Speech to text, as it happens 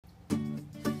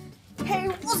Hey,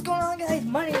 what's going on, guys?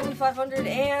 My name is Lee500,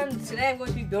 and today I'm going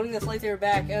to be building this lightsaber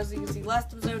back. As you can see,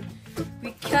 last episode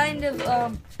we kind of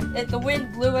the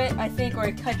wind blew it, I think, or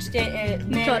I touched it,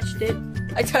 and You touched it.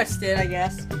 I touched it, I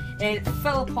guess, and it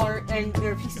fell apart, and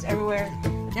there were pieces everywhere.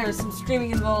 There was some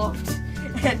screaming involved,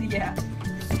 and yeah.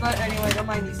 But anyway, don't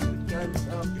mind these stupid guns.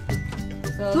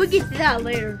 So We'll get to that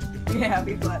later. yeah,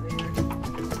 be glad later.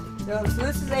 So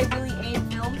this is a Willie Aim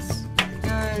Films,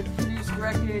 produced,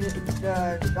 directed,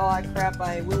 all that crap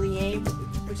by Willie Aim,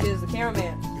 which is the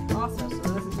cameraman. Also, so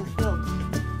this is his films.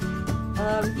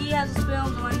 He has his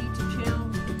films on YouTube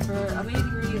channel for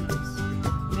amazing reasons.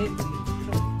 Amazing.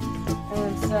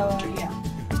 And so, yeah.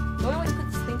 Do I want to put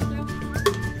this thing through?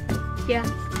 Yeah.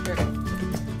 Sure.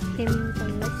 Hit me with a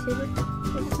lightsaber.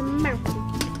 It's a mountain.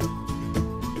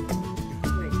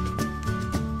 Wait.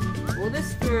 Pull this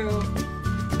through.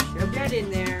 Shove that in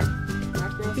there.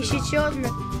 Knock the rest You of should it show them the.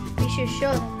 You should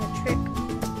show them the trick. off.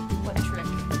 What trick?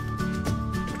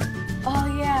 Oh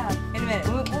yeah. In a minute.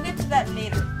 We'll get to that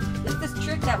later. There's this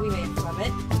trick that we made from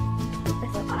it.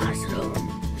 That's awesome.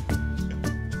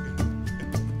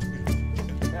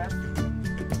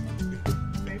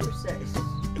 Very precise.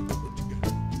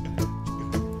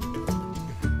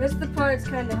 This is the part that's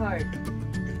kind of hard.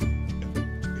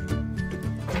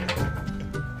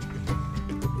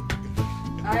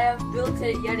 I have built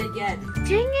it yet again.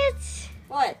 Dang it!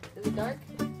 What? Is it dark?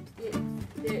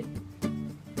 It.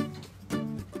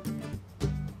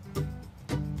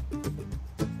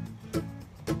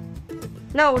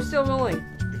 No, we're still rolling.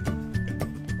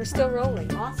 We're still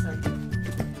rolling. Awesome.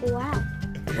 Wow.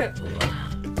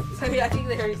 So yeah, I think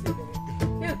they already see it.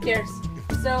 Who cares?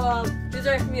 So it's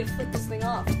alright for me to flip this thing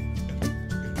off.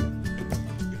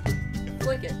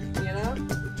 Flick it, you know?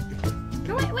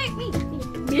 No, wait, me.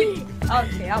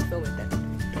 Okay, I'll film it then.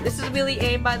 This is Willie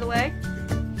Aim, by the way.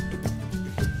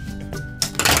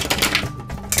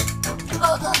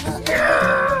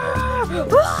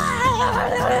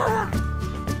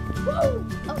 Oh,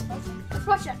 let's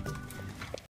watch that.